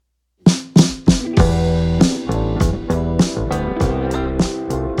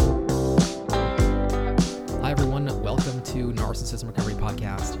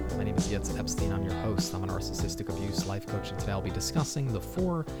discussing the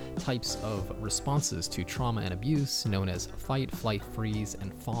 4 types of responses to trauma and abuse known as fight, flight, freeze,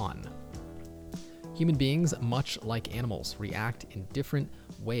 and fawn. Human beings, much like animals, react in different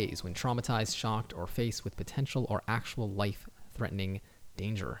ways when traumatized, shocked, or faced with potential or actual life-threatening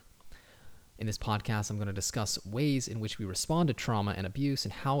danger. In this podcast, I'm going to discuss ways in which we respond to trauma and abuse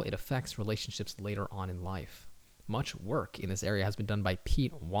and how it affects relationships later on in life. Much work in this area has been done by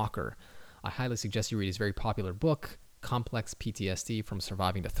Pete Walker. I highly suggest you read his very popular book, Complex PTSD from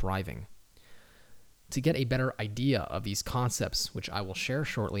Surviving to Thriving. To get a better idea of these concepts, which I will share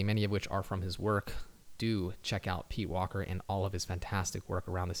shortly, many of which are from his work, do check out Pete Walker and all of his fantastic work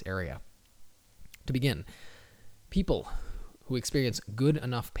around this area. To begin, people who experience good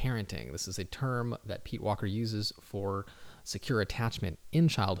enough parenting, this is a term that Pete Walker uses for secure attachment in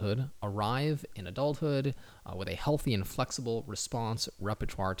childhood, arrive in adulthood with a healthy and flexible response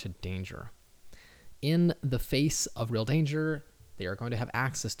repertoire to danger. In the face of real danger, they are going to have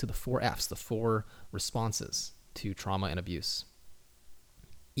access to the 4 F's, the 4 responses to trauma and abuse.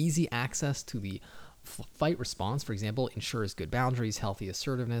 Easy access to the fight response, for example, ensures good boundaries, healthy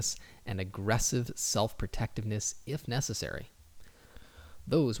assertiveness, and aggressive self-protectiveness if necessary.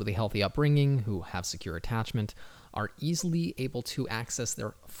 Those with a healthy upbringing who have secure attachment are easily able to access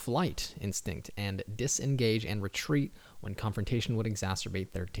their flight instinct and disengage and retreat when confrontation would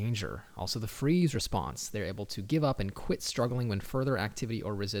exacerbate their danger. Also, the freeze response. They're able to give up and quit struggling when further activity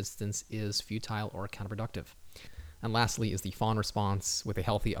or resistance is futile or counterproductive. And lastly is the fawn response. With a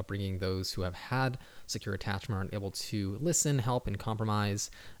healthy upbringing, those who have had secure attachment are able to listen, help, and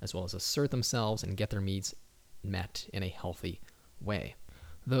compromise, as well as assert themselves and get their needs met in a healthy way.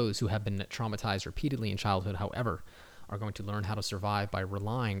 Those who have been traumatized repeatedly in childhood, however, are going to learn how to survive by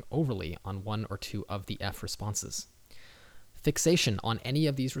relying overly on 1 or 2 of the F responses. Fixation on any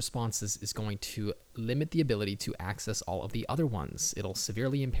of these responses is going to limit the ability to access all of the other ones. It'll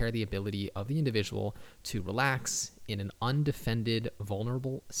severely impair the ability of the individual to relax in an undefended,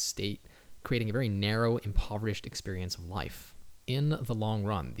 vulnerable state, creating a very narrow, impoverished experience of life. In the long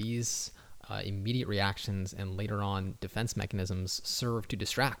run, these immediate reactions and later on defense mechanisms serve to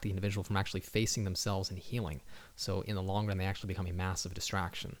distract the individual from actually facing themselves and healing. So in the long run, they actually become a massive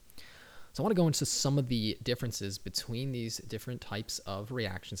distraction. So I want to go into some of the differences between these different types of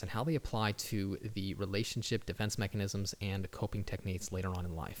reactions and how they apply to the relationship defense mechanisms and coping techniques later on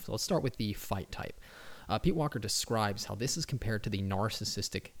in life. So let's start with the fight type. Pete Walker describes how this is compared to the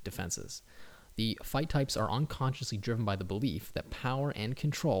narcissistic defenses. The fight types are unconsciously driven by the belief that power and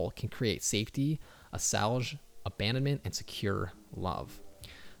control can create safety, assuage abandonment, and secure love.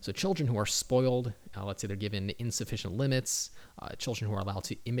 So children who are spoiled, let's say they're given insufficient limits, children who are allowed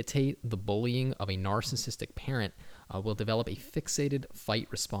to imitate the bullying of a narcissistic parent will develop a fixated fight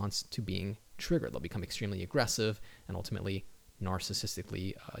response to being triggered. They'll become extremely aggressive and ultimately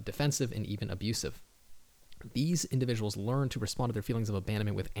narcissistically defensive and even abusive. These individuals learn to respond to their feelings of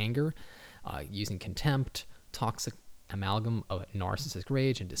abandonment with anger, using contempt, toxic amalgam of narcissistic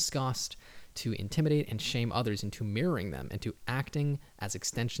rage and disgust to intimidate and shame others into mirroring them and to acting as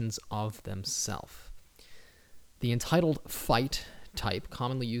extensions of themselves. The entitled fight type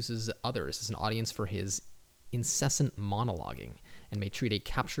commonly uses others as an audience for his incessant monologuing and may treat a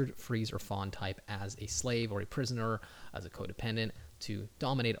captured, freeze, or fawn type as a slave or a prisoner, as a codependent, to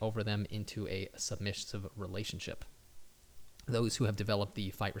dominate over them into a submissive relationship. Those who have developed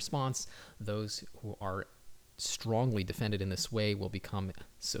the fight response, those who are strongly defended in this way, will become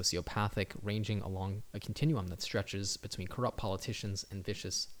sociopathic, ranging along a continuum that stretches between corrupt politicians and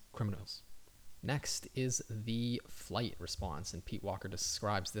vicious criminals. Next is the flight response, and Pete Walker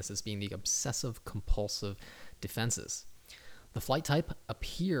describes this as being the obsessive-compulsive defenses. The flight type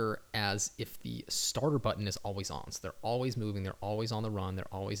appear as if the starter button is always on. So they're always moving, they're always on the run, they're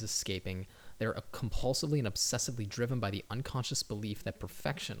always escaping. They're compulsively and obsessively driven by the unconscious belief that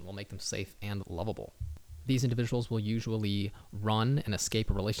perfection will make them safe and lovable. These individuals will usually run and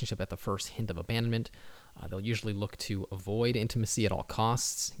escape a relationship at the first hint of abandonment. They'll usually look to avoid intimacy at all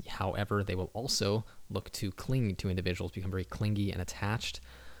costs. However, they will also look to cling to individuals, become very clingy and attached.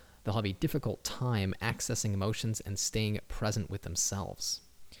 They'll have a difficult time accessing emotions and staying present with themselves.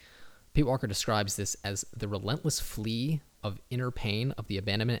 Pete Walker describes this as the relentless flee of inner pain of the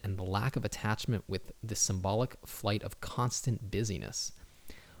abandonment and the lack of attachment with the symbolic flight of constant busyness.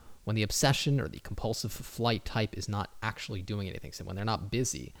 When the obsession or the compulsive flight type is not actually doing anything, so when they're not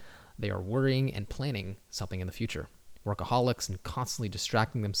busy, they are worrying and planning something in the future. Workaholics and constantly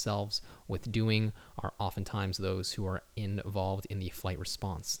distracting themselves with doing are oftentimes those who are involved in the flight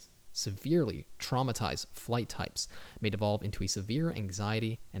response. Severely traumatized flight types may devolve into a severe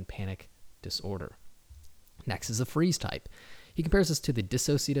anxiety and panic disorder. Next is a freeze type. He compares this to the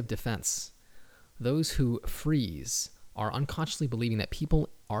dissociative defense. Those who freeze are unconsciously believing that people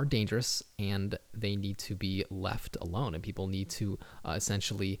are dangerous and they need to be left alone, and people need to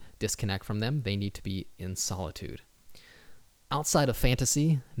essentially disconnect from them. They need to be in solitude. Outside of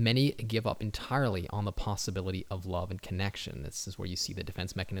fantasy, many give up entirely on the possibility of love and connection. This is where you see the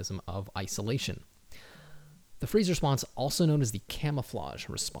defense mechanism of isolation. The freeze response, also known as the camouflage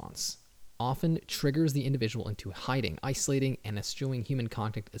response, often triggers the individual into hiding, isolating, and eschewing human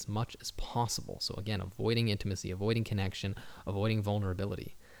contact as much as possible. So again, avoiding intimacy, avoiding connection, avoiding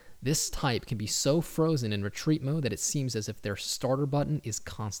vulnerability. This type can be so frozen in retreat mode that it seems as if their starter button is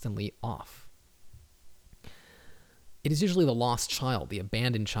constantly off. It is usually the lost child, the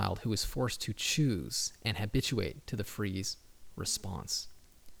abandoned child, who is forced to choose and habituate to the freeze response.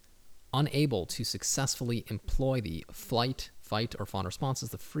 Unable to successfully employ the flight, fight, or fawn responses,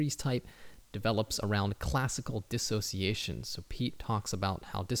 the freeze type develops around classical dissociation. So Pete talks about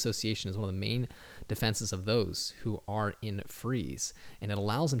how dissociation is one of the main defenses of those who are in freeze, and it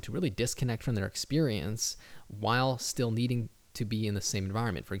allows them to really disconnect from their experience while still needing to be in the same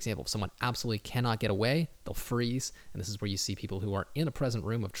environment. For example, if someone absolutely cannot get away, they'll freeze, and this is where you see people who are in a present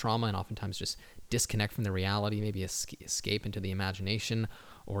room of trauma and oftentimes just disconnect from the reality, maybe escape into the imagination,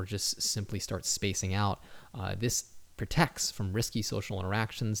 or just simply start spacing out. This protects from risky social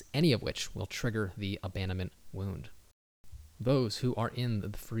interactions, any of which will trigger the abandonment wound. Those who are in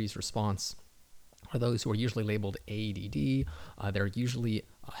the freeze response are those who are usually labeled ADD. They're usually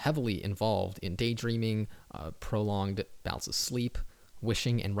heavily involved in daydreaming, prolonged bouts of sleep,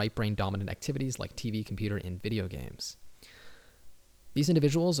 wishing, and right brain dominant activities like TV, computer, and video games. These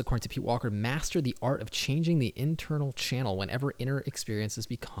individuals, according to Pete Walker, master the art of changing the internal channel whenever inner experiences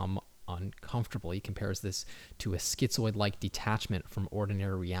become uncomfortable. He compares this to a schizoid-like detachment from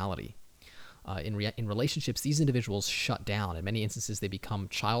ordinary reality. In relationships, these individuals shut down. In many instances, they become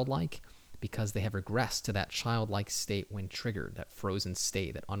childlike because they have regressed to that childlike state when triggered, that frozen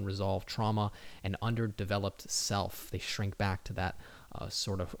state, that unresolved trauma and underdeveloped self. They shrink back to that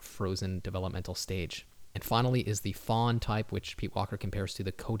sort of frozen developmental stage. And finally is the fawn type, which Pete Walker compares to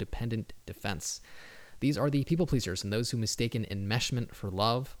the codependent defense. These are the people pleasers and those who mistaken enmeshment for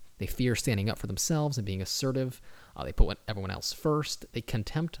love. They fear standing up for themselves and being assertive. They put everyone else first. They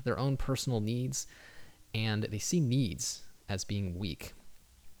contempt their own personal needs, and they see needs as being weak.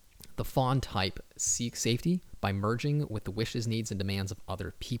 The fawn type seeks safety by merging with the wishes, needs, and demands of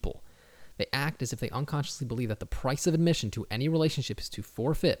other people. They act as if they unconsciously believe that the price of admission to any relationship is to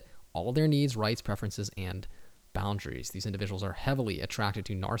forfeit all their needs, rights, preferences, and boundaries. These individuals are heavily attracted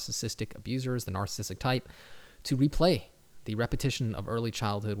to narcissistic abusers, the narcissistic type, to replay the repetition of early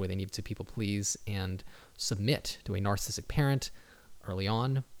childhood where they need to people please and submit to a narcissistic parent early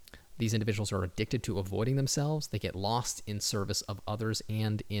on. These individuals are addicted to avoiding themselves. They get lost in service of others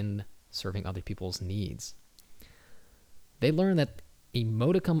and in serving other people's needs. They learn that a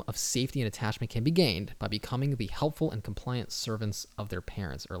modicum of safety and attachment can be gained by becoming the helpful and compliant servants of their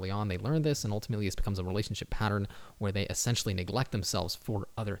parents. Early on, they learn this, and ultimately this becomes a relationship pattern where they essentially neglect themselves for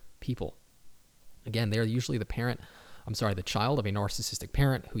other people. Again, they're usually the child of a narcissistic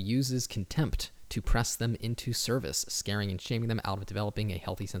parent who uses contempt to press them into service, scaring and shaming them out of developing a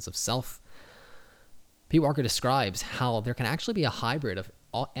healthy sense of self. Pete Walker describes how there can actually be a hybrid of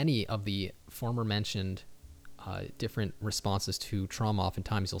any of the former mentioned different responses to trauma.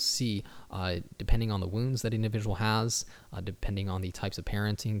 Oftentimes you'll see, depending on the wounds that an individual has, depending on the types of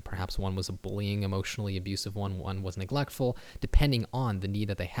parenting, perhaps one was a bullying, emotionally abusive one was neglectful, depending on the need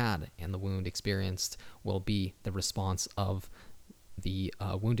that they had and the wound experienced will be the response of the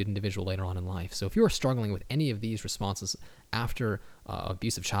wounded individual later on in life. So if you are struggling with any of these responses after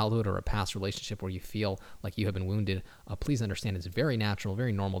abusive childhood or a past relationship where you feel like you have been wounded, please understand it's very natural,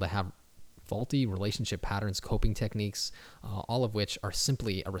 very normal to have faulty relationship patterns, coping techniques, all of which are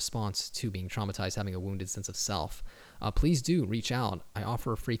simply a response to being traumatized, having a wounded sense of self. Please do reach out. I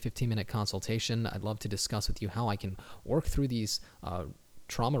offer a free 15-minute consultation. I'd love to discuss with you how I can work through these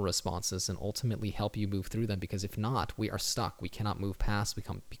trauma responses and ultimately help you move through them, because if not, we are stuck. We cannot move past,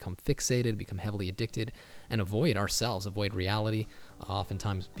 become fixated, become heavily addicted, and avoid ourselves, avoid reality,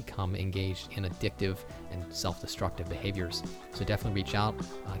 oftentimes become engaged in addictive and self-destructive behaviors. So definitely reach out.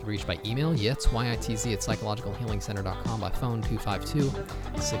 I can reach by email, yitz@psychologicalhealingcenter.com, by phone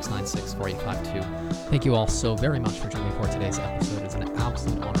 252-696-4852. Thank you all so very much for joining me for today's episode. It's an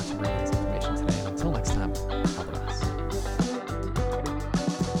absolute honor to bring this